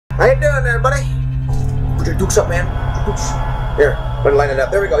How you doing there, buddy? Put your dukes up, man. Put your dukes. Here, let me line it up.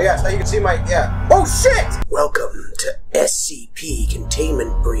 There we go. Yes, now you can see my, yeah. Oh, shit! Welcome to SCP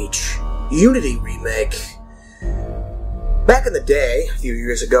Containment Breach Unity Remake. Back in the day, a few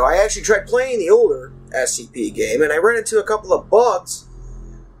years ago, I actually tried playing the older SCP game, and I ran into a couple of bugs.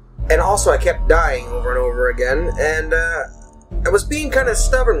 And also, I kept dying over and over again, and I was being kind of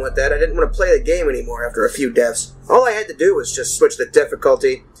stubborn with that. I didn't want to play the game anymore after a few deaths. All I had to do was just switch the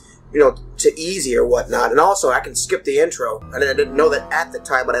difficulty, you know, to easy or whatnot. And also, I can skip the intro. And I didn't know that at the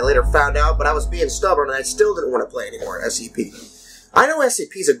time, but I later found out. But I was being stubborn, and I still didn't want to play anymore, SCP. I know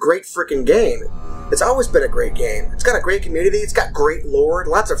SCP is a great freaking game. It's always been a great game. It's got a great community. It's got great lore.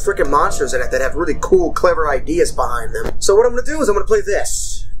 Lots of freaking monsters in it that have really cool, clever ideas behind them. So what I'm going to do is I'm going to play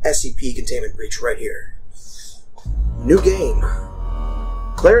this SCP Containment Breach right here. New game.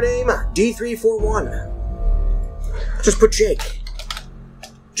 Player name, D341. Just put Jake.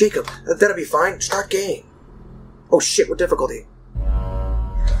 Jacob. That'll be fine. Start game. Oh shit, what difficulty?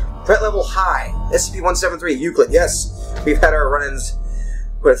 Threat level high. SCP-173, Euclid. Yes, we've had our run-ins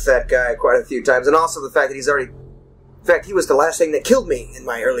with that guy quite a few times. And also the fact that he's already... In fact, he was the last thing that killed me in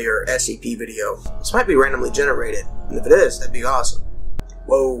my earlier SCP video. This might be randomly generated. And if it is, that'd be awesome.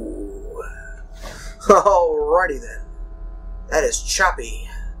 Whoa. Alrighty then. That is choppy.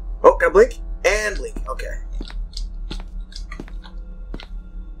 Oh, can I blink? And blink. Okay.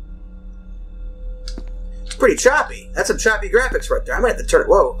 It's pretty choppy. That's some choppy graphics right there. I might have to turn it.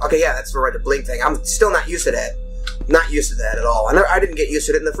 Whoa. Okay, yeah, that's the right to blink thing. I'm still not used to that. Not used to that at all. I didn't get used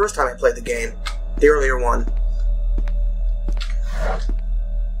to it in the first time I played the game. The earlier one.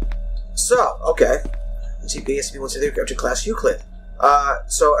 So, okay. SCP, SCP-173, Capture Class Euclid.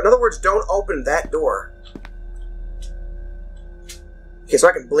 So, in other words, don't open that door. Okay, so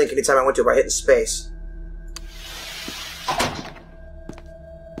I can blink anytime I want to by hitting space.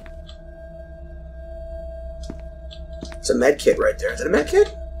 It's a med kit right there. Is it a med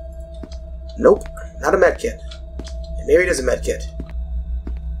kit? Nope, not a med kit. Maybe it is a med kit.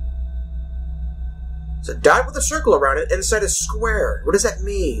 It's a dot with a circle around it inside a square. What does that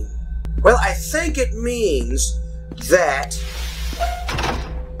mean? Well, I think it means that...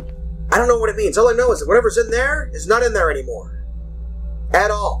 I don't know what it means. All I know is that whatever's in there is not in there anymore. At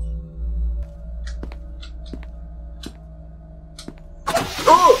all.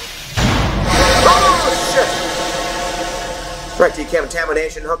 Oh! Oh, shit! Right,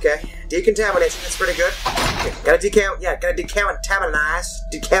 decontamination. Okay. Decontamination, that's pretty good. Okay, gotta decontaminize.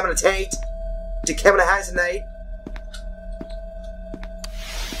 Decontaminate. Decontaminate.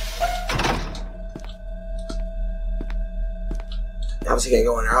 Obviously can't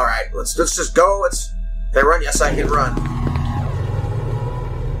go in there. Alright, let's just go. Can I run? Yes, I can run.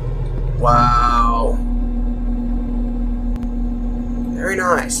 Wow. Very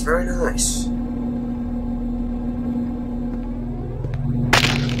nice, very nice.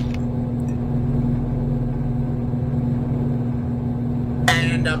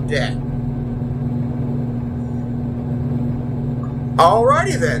 And I'm dead.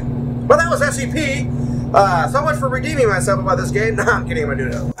 Alrighty then. Well, that was SCP. So much for redeeming myself about this game. No, I'm kidding, I'm gonna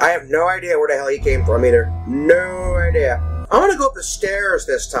do that. I have no idea where the hell he came from either. No idea. I'm gonna go up the stairs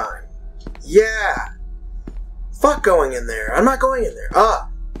this time. Yeah. Fuck going in there. I'm not going in there. Ah.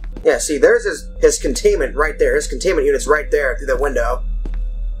 Yeah, see, there's his containment right there. His containment unit's right there through that window.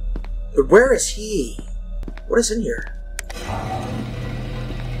 But where is he? What is in here?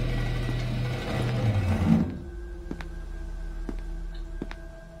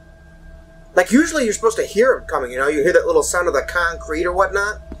 Like, usually you're supposed to hear him coming, you know? You hear that little sound of the concrete or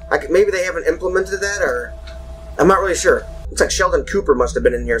whatnot. Like, maybe they haven't implemented that, or... I'm not really sure. Looks like Sheldon Cooper must have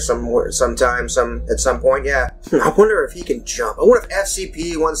been in here at some point, yeah. I wonder if he can jump. I wonder if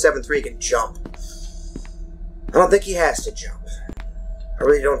SCP-173 can jump. I don't think he has to jump. I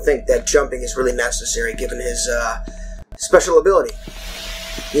really don't think that jumping is really necessary, given his, special ability.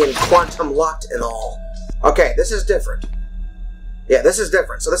 Being quantum locked and all. Okay, this is different. Yeah, this is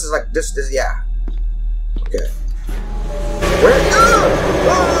different. So this is like, yeah. Okay. Where?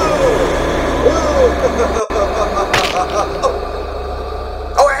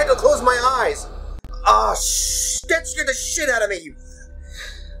 Oh, I had to close my eyes. Oh, that scared the shit out of me. You.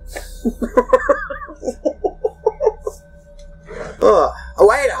 Oh,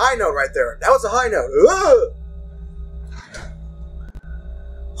 I had a high note right there. That was a high note.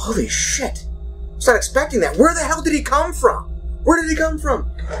 Holy shit. I was not expecting that. Where the hell did he come from? Where did he come from?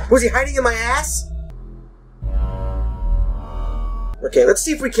 Was he hiding in my ass? Okay, let's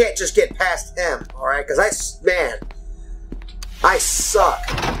see if we can't just get past him, alright? Because man, I suck.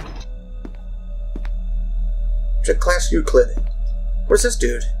 Check Class Euclid. Where's this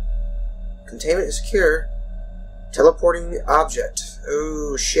dude? Containment is secure. Teleporting object.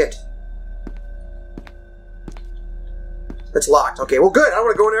 Oh, shit. It's locked. Okay, well, good. I don't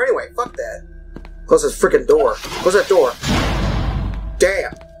want to go in there anyway. Fuck that. Close this freaking door. Close that door.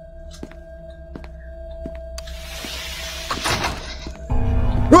 Damn.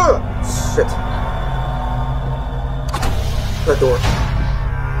 Whoa! Shit. That door.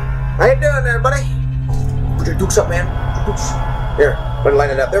 How you doing there, buddy? Put your dukes up, man. Put your dukes. Here, let me line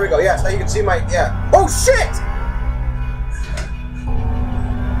it up. There we go. Yes, now you can see my... Yeah. Oh, shit!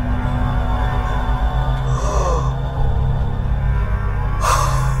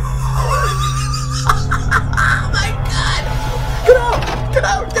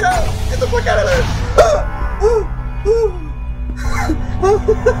 Get the fuck out of there!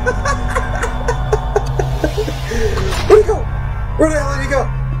 Where'd he go? Where the hell did he go?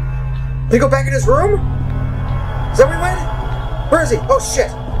 Did he go back in his room? Is that where he went? Where is he? Oh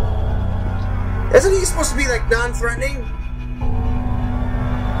shit! Isn't he supposed to be like non-threatening?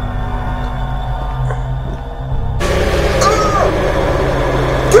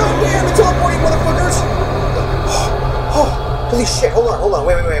 God damn, the teleporting motherfuckers! Holy shit, hold on,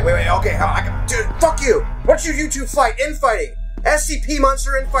 wait, okay, dude, fuck you! Why don't you two fight, infighting? SCP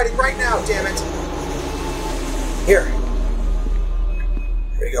monster infighting right now, damn it! Here.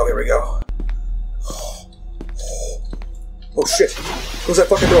 Here we go. Oh shit, close that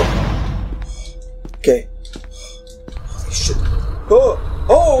fucking door. Okay. Holy shit. Oh,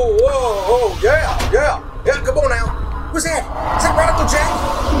 yeah, come on now. Who's that? Is that Radical Jack?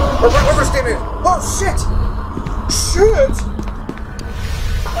 Or Overstatement? Oh shit! Shit!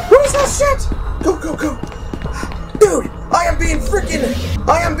 What is that shit? Go! Dude, I am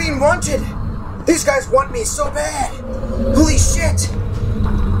being wanted! These guys want me so bad! Holy shit!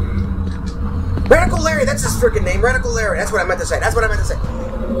 Radical Larry, that's his freaking name, Radical Larry. That's what I meant to say,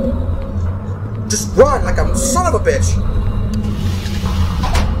 Just run like a son of a bitch!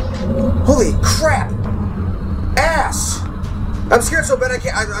 Holy crap! Ass! I'm scared so bad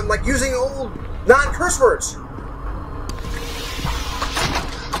I'm like using old non-curse words.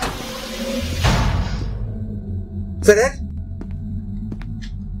 Is that it?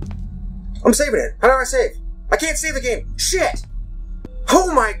 I'm saving it. How do I save? I can't save the game. Shit!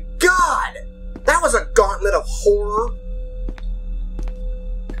 Oh my god! That was a gauntlet of horror.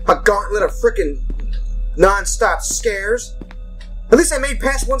 A gauntlet of frickin' non-stop scares. At least I made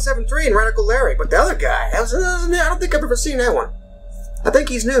past 173 in Radical Larry, but the other guy, I don't think I've ever seen that one. I think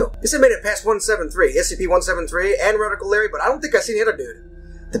he's new. At least I made it past 173, SCP-173 and Radical Larry, but I don't think I've seen the other dude.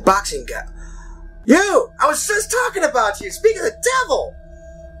 The boxing guy. You! I was just talking about you! Speak of the devil!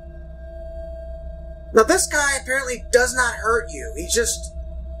 Now this guy apparently does not hurt you. He just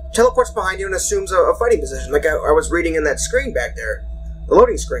teleports behind you and assumes a fighting position, like I was reading in that screen back there. The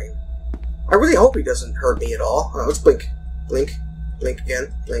loading screen. I really hope he doesn't hurt me at all. Let's blink. Blink. Blink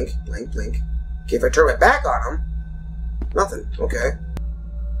again. Blink. Blink. Blink. Okay, if I turn my back on him... Nothing. Okay.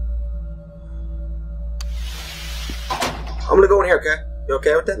 I'm gonna go in here, okay? You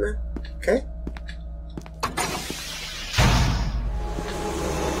okay with that, man? Okay?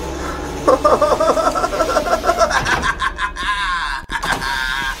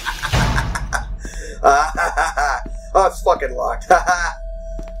 Oh, it's fucking locked.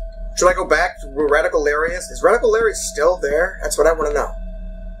 Should I go back to where Radical Larry is? Is Radical Larry still there? That's what I want to know.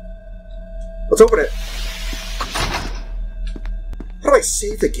 Let's open it. How do I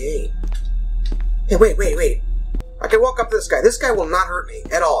save the game? Hey, wait. I can walk up to this guy. This guy will not hurt me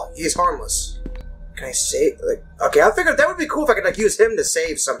at all. He's harmless. Can I save? Like, okay, I figured that would be cool if I could like use him to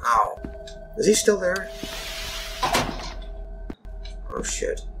save somehow. Is he still there? Oh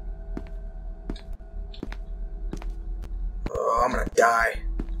shit. Oh, I'm gonna die.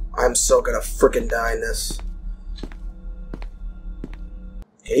 I'm so gonna frickin' die in this.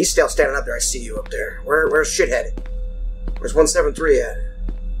 Okay, he's still standing up there. I see you up there. Where's Shithead? Where's 173 at?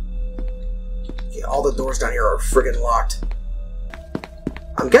 Okay, all the doors down here are friggin' locked.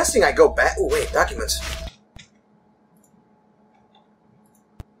 I'm guessing I go back. Oh, wait, documents.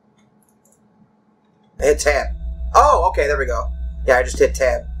 I hit tab. Oh, okay, there we go. Yeah, I just hit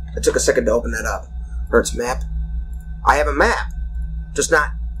tab. It took a second to open that up. Hertz map. I have a map. Just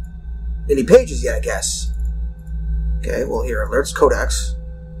not any pages yet, I guess. Okay, well, here, alerts, codex.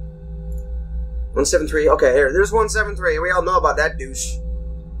 173, okay, here, there's 173. We all know about that douche.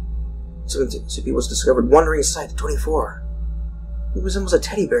 SCP was discovered wandering site 24. It resembles a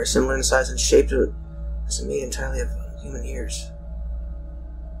teddy bear similar in size and shape to as made entirely of human ears.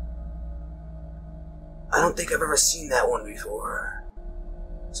 I don't think I've ever seen that one before.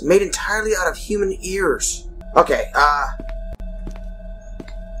 It's made entirely out of human ears. Okay,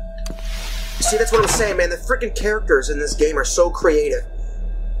 See, that's what I'm saying, man. The freaking characters in this game are so creative.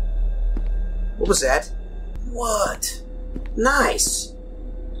 What was that? What? Nice.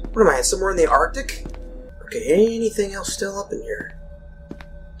 What am I, somewhere in the Arctic? Okay, anything else still up in here?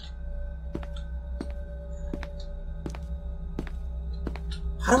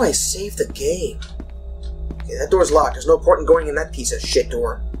 How do I save the game? Okay, that door's locked. There's no point in going in that piece of shit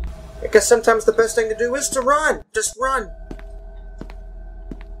door. I guess sometimes the best thing to do is to run. Just run.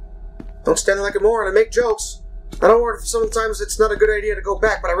 Don't stand there like a moron and make jokes. I don't know if sometimes it's not a good idea to go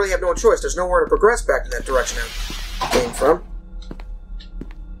back, but I really have no choice. There's nowhere to progress back in that direction I came from.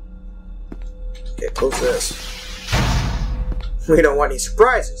 Okay, close this. We don't want any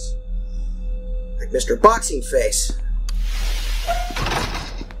surprises. Like Mr. Boxing Face.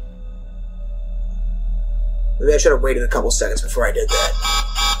 Maybe I should have waited a couple seconds before I did that.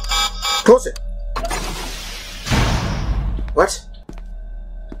 Close it! What?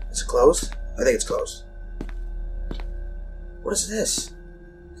 Is it closed? I think it's closed. What is this?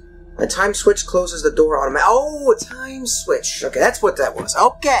 A time switch closes the door automatically. Oh, a time switch. Okay, that's what that was.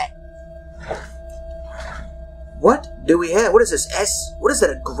 Okay. What do we have? What is this? What is that,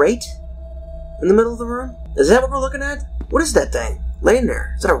 a grate? In the middle of the room? Is that what we're looking at? What is that thing? Laying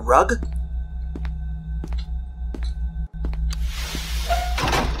there? Is that a rug?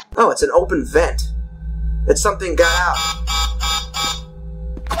 Oh, it's an open vent. That something got out.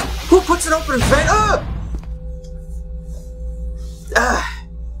 Who puts an open vent up? I'm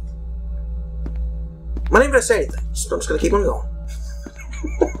not even gonna say anything. I'm just gonna keep on going.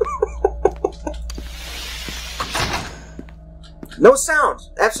 No sound.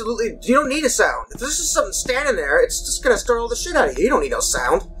 Absolutely. You don't need a sound. If there's just something standing there, it's just gonna start all the shit out of you. You don't need no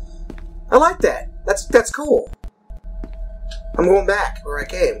sound. I like that. That's cool. I'm going back where I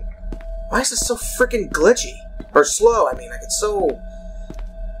came. Why is this so freaking glitchy? Or slow, I mean. Like, it's so...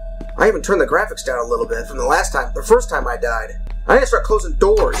 I even turned the graphics down a little bit from the first time I died. I need to start closing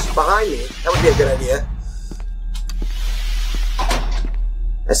doors behind me. That would be a good idea.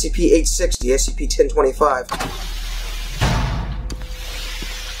 SCP-860, SCP-1025.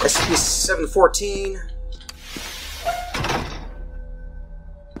 SCP-714.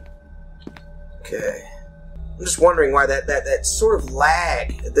 Okay. I'm just wondering why that sort of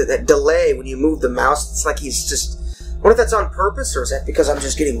lag, that delay when you move the mouse, it's like he's just... I wonder if that's on purpose, or is that because I'm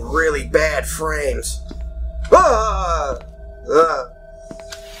just getting really bad frames? Ah!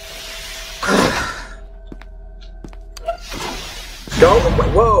 Don't...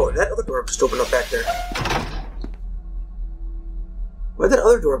 Whoa, that other door just opened up back there. Why did that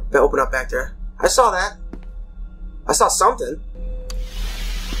other door open up back there? I saw that. I saw something.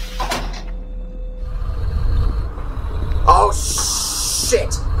 Oh,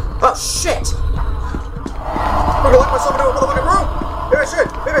 shit! Oh, shit! I'm gonna lock myself into a motherfucking room! Maybe I should!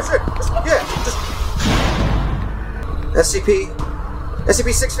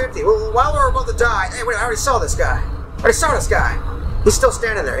 SCP-650. Well, while we're about to die... Hey, wait, I already saw this guy. He's still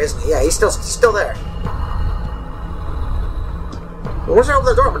standing there, isn't he? Yeah, he's still there. Well, once I open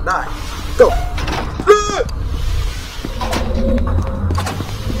the door, I'm gonna die. Go!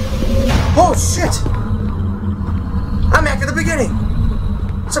 Oh, shit! I'm back at the beginning!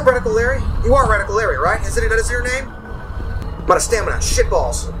 What's up, Radical Larry? You are Radical Larry, right? Isn't it? That is your name? I'm out of stamina.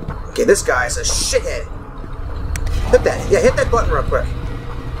 Shitballs. Okay, this guy is a shithead. Hit that. Yeah, hit that button real quick.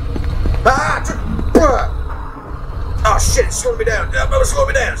 Oh, shit, it's slowing me down. Slow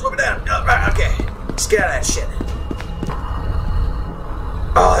me down. Okay. Let's get out of that shit.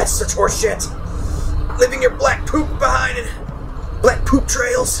 Oh, that's such horse shit. Leaving your black poop behind and black poop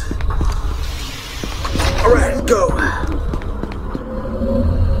trails. Alright, let's go.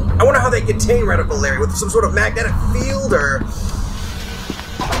 I wonder how they contain Radical Larry, with some sort of magnetic field, or...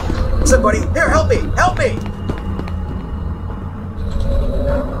 What's up, buddy? Here, help me! Help me!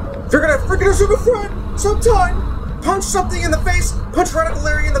 If you're gonna freaking assume a threat sometime, punch something in the face, punch Radical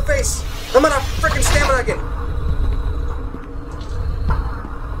Larry in the face. I'm on a freaking stamina again.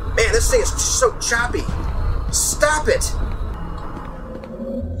 Man, this thing is just so choppy. Stop it!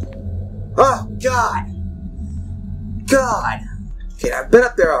 Oh, God. Okay, I've been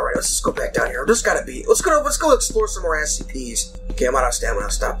up there already. Let's just go back down here. Let's go explore some more SCPs. Okay, I'm out of stamina.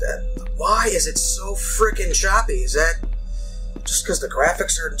 Stop that. Why is it so freaking choppy? Is that just because the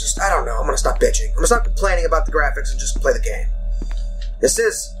graphics are just... I don't know. I'm gonna stop bitching. I'm gonna stop complaining about the graphics and just play the game. This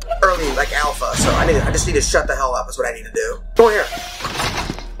is early, like, alpha, so I just need to shut the hell up is what I need to do. Go in here.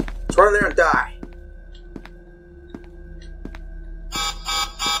 Let's run in there and die.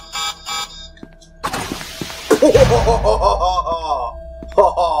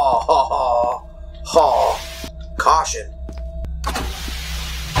 Caution.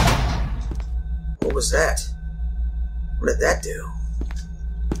 What was that? What did that do?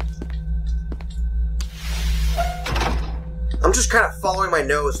 I'm just kind of following my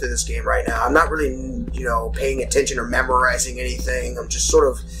nose through this game right now. I'm not really, you know, paying attention or memorizing anything. I'm just sort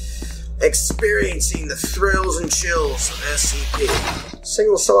of experiencing the thrills and chills of SCP.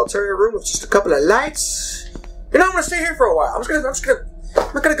 Single solitary room with just a couple of lights. You know, I'm gonna stay here for a while. I'm not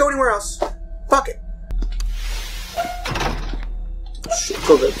gonna go anywhere else. Fuck it. Shit,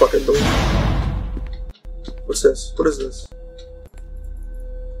 close that fucking door. What's this? What is this?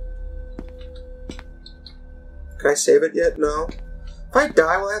 Can I save it yet? No. If I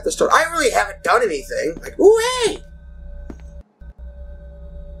die, will I have to start? I really haven't done anything. Like, ooh, hey!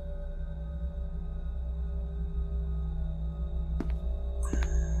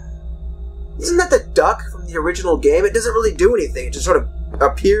 Isn't that the duck from the original game? It doesn't really do anything. It just sort of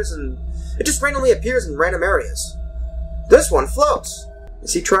appears and... It just randomly appears in random areas. This one floats.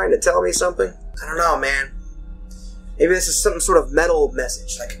 Is he trying to tell me something? I don't know, man. Maybe this is some sort of metal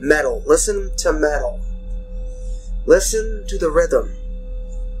message. Like, metal. Listen to metal. Listen to the rhythm.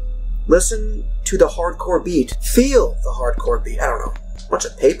 Listen to the hardcore beat. Feel the hardcore beat. I don't know. Bunch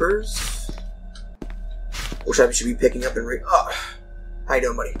of papers. Wish I should be picking up and read. Oh. How you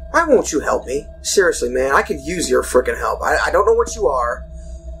doing, buddy? Why won't you help me? Seriously, man, I could use your freaking help. I don't know what you are,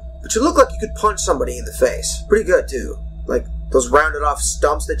 but you look like you could punch somebody in the face. Pretty good, too. Like, those rounded off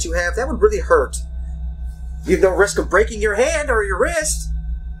stumps that you have, that would really hurt. You have no risk of breaking your hand or your wrist.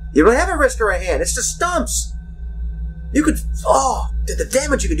 You don't have a wrist or a hand. It's just stumps. You could... Oh, the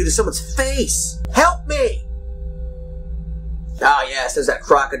damage you could do to someone's face. Help me! Ah, yes, there's that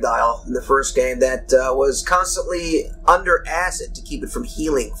crocodile in the first game that was constantly under acid to keep it from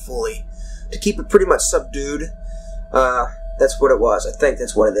healing fully. To keep it pretty much subdued. That's what it was. I think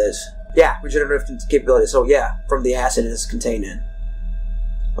that's what it is. Yeah, regenerative capability. So, yeah, from the acid it is contained in.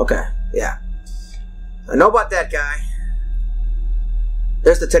 Okay, yeah. I know about that guy.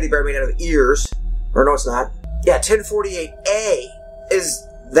 There's the teddy bear made out of ears. Or no, it's not. Yeah, 1048A is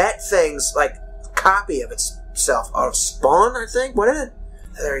that thing's, like, copy of itself out of Spawn, I think? What is it?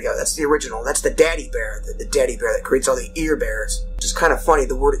 There you go. That's the original. That's the daddy bear. The daddy bear that creates all the ear bears. Which is kind of funny.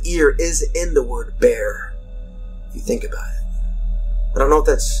 The word ear is in the word bear. If you think about it. I don't know if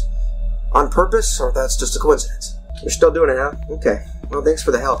that's on purpose or if that's just a coincidence. You're still doing it, huh? Okay. Well, thanks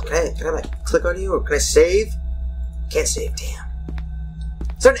for the help. Can I like, click on you? Or can I save? Can't save. Damn.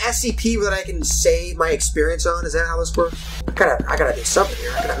 Is there an SCP that I can save my experience on? Is that how this works? I gotta do something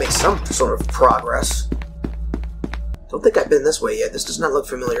here. I gotta make some sort of progress. Don't think I've been this way yet. This does not look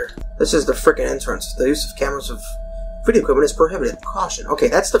familiar. This is the frickin' entrance. The use of cameras of video equipment is prohibited. Caution. Okay,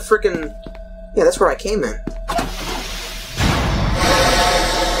 that's the frickin'... Yeah, that's where I came in.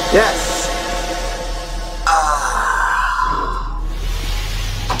 Yes!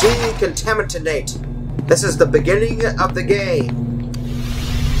 Decontaminate. This is the beginning of the game.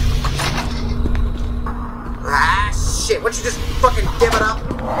 Ah, shit. Why don't you just fucking give it up?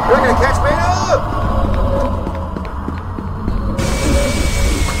 You're not gonna catch me up!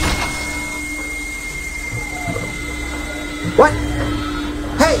 What?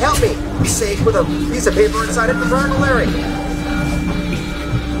 Hey, help me! He's safe with a piece of paper inside it from Vertical Larry.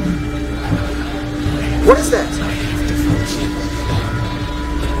 What is that?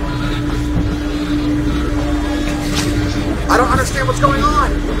 I don't understand what's going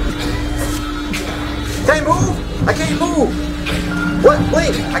on. Can I move? I can't move. What?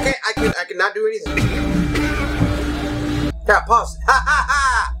 Blink! I cannot do anything. Yeah, pause it. Ha ha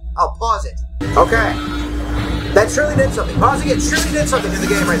ha! I'll pause it. Okay. That surely did something. Pausing it surely did something to the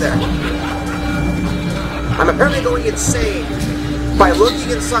game right there. I'm apparently going insane by looking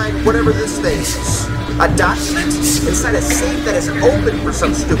inside whatever this thing is. A document inside a safe that is open for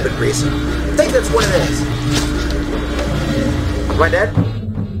some stupid reason. I think that's what it is. Am I dead?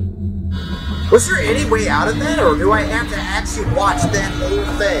 Was there any way out of that, or do I have to actually watch that whole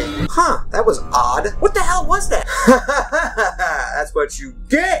thing? Huh, that was odd. What the hell was that? That's what you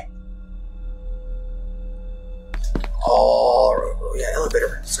get! Oh, yeah,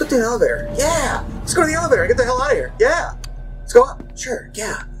 elevator. Let's go to the elevator. Yeah! Let's go to the elevator and get the hell out of here. Yeah! Let's go up. Sure,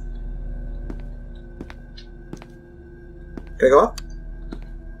 yeah. Can I go up?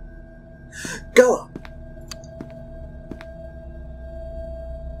 Go up!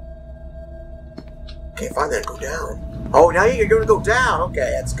 Okay, fine then, go down. Oh, now you're gonna go down.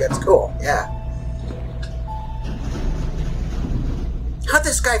 Okay, that's cool. Yeah. How'd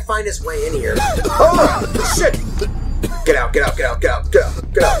this guy find his way in here? Oh, shit! Get out, get out, get out, get out, get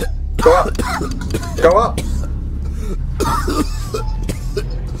out, get out. Go up. Go up.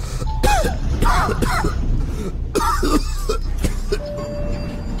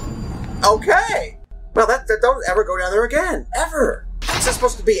 Okay. Well, that don't ever go down there again. Ever. Is that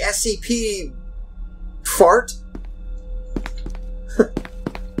supposed to be SCP... fart?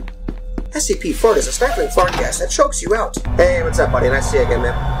 SCP fart is a stifling fart gas that chokes you out. Hey, what's up, buddy? Nice to see you again,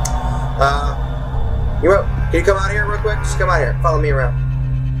 man. Can you come out here real quick? Just come out here. Follow me around.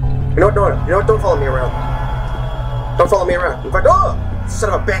 You know what? No, you know what? Don't follow me around. Don't follow me around. In fact, oh! Son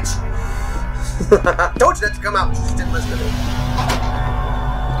of a bitch! Told you not to come out. You just didn't listen to me.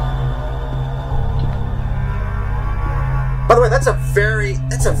 By the way, that's a very,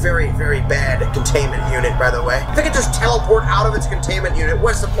 very bad containment unit, by the way. If it could just teleport out of its containment unit,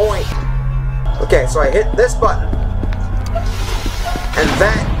 what's the point? Okay, so I hit this button. And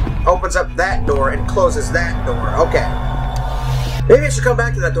that opens up that door and closes that door. Okay. Maybe I should come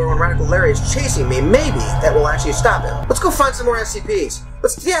back to that door when Radical Larry is chasing me. Maybe that will actually stop him. Let's go find some more SCPs.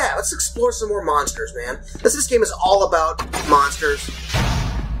 Let's explore some more monsters, man. This game is all about monsters.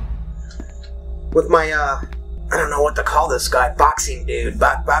 With my, I don't know what to call this guy. Boxing dude.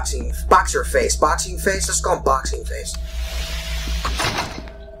 Boxer face. Boxing face? Let's call him Boxing face.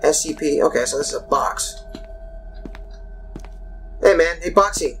 SCP. Okay, so this is a box. Hey, man. Hey,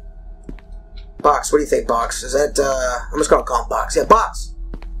 Boxing. Box. What do you think, Box? Is that, I'm just gonna call him Box. Yeah, Box.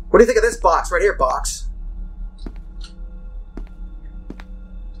 What do you think of this box right here, Box?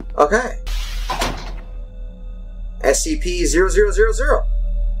 Okay. SCP-0000.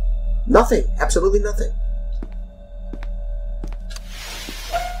 Nothing. Absolutely nothing.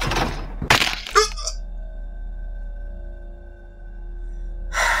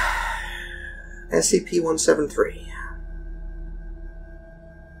 SCP-173.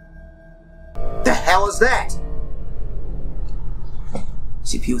 The hell is that?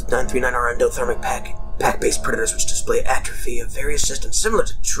 CPU with 939R endothermic pack-based predators which display atrophy of various systems similar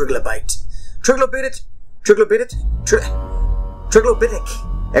to triglobitic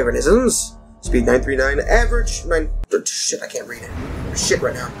organisms. Speed 939, average 9. Shit, I can't read it. Shit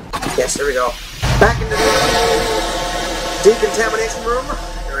right now. Yes, there we go. Back into the decontamination room.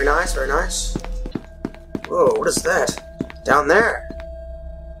 Very nice, very nice. Whoa, what is that? Down there.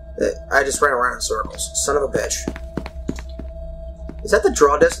 I just ran around in circles. Son of a bitch. Is that the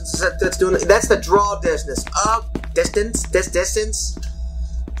draw distance? Is that's doing? That's the draw distance. Distance. Distance.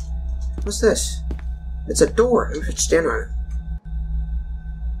 What's this? It's a door. Maybe I should stand on it.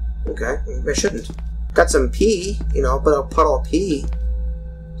 Okay, maybe I shouldn't. Got some pee, you know, but a puddle of pee.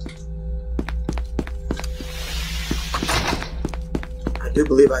 I do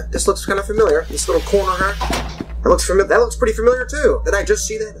believe this looks kind of familiar. This little corner here. That looks pretty familiar too. Did I just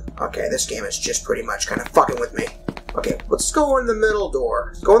see that? Okay, this game is just pretty much kind of fucking with me. Okay, let's go in the middle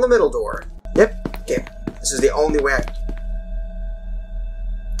door. Go in the middle door. Yep. Okay. This is the only way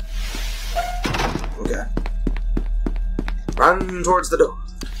Okay. Run towards the door.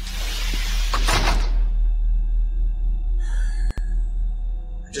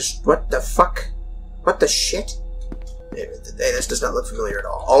 What the fuck? What the shit? Hey, this does not look familiar at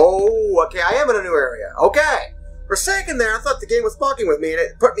all. Oh, okay, I am in a new area. Okay. For a second there, I thought the game was fucking with me, and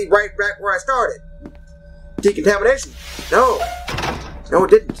it put me right back where I started. Decontamination. No. No, it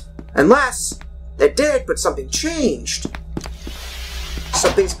didn't. Unless it did, but something changed.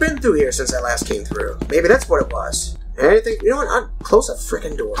 Something's been through here since I last came through. Maybe that's what it was. Anything? You know what? I'll close that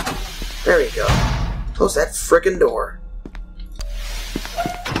frickin' door. There you go. Close that frickin' door.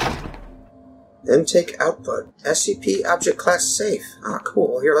 Intake output. SCP object class safe. Ah,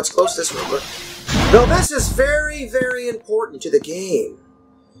 cool. Here, let's close this one. Now, this is very, very important to the game.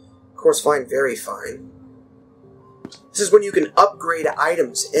 Of course, fine, very fine. This is when you can upgrade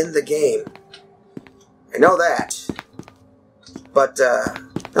items in the game. I know that. But,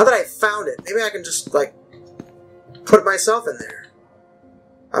 now that I found it, maybe I can just, like, put myself in there.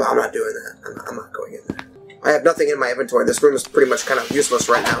 I'm not doing that. I'm not going in there. I have nothing in my inventory. This room is pretty much kind of useless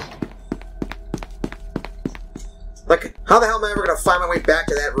right now. Like, how the hell am I ever going to find my way back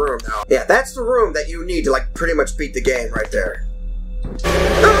to that room now? Yeah, that's the room that you need to, like, pretty much beat the game right there.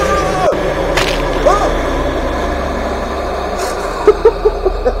 Ah!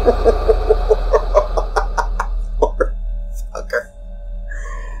 Motherfucker.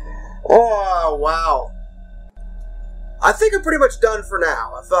 Oh, wow. I think I'm pretty much done for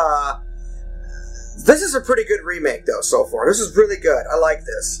now. This is a pretty good remake, though, so far. This is really good. I like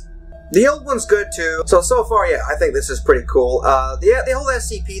this. The old one's good, too. So far, yeah, I think this is pretty cool. The whole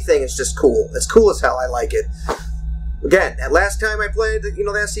SCP thing is just cool. It's cool as hell. I like it. Again, that last time I played, the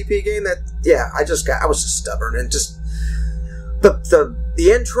SCP game, I was just stubborn, and just, the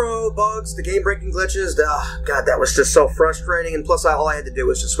intro bugs, the game-breaking glitches, God, that was just so frustrating, and plus all I had to do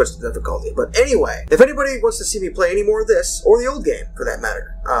was just switch the difficulty. But anyway, if anybody wants to see me play any more of this, or the old game, for that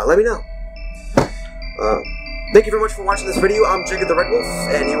matter, let me know. Thank you very much for watching this video. I'm Jacob the Red Wolf,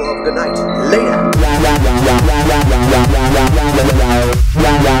 and you all have a good night. Later!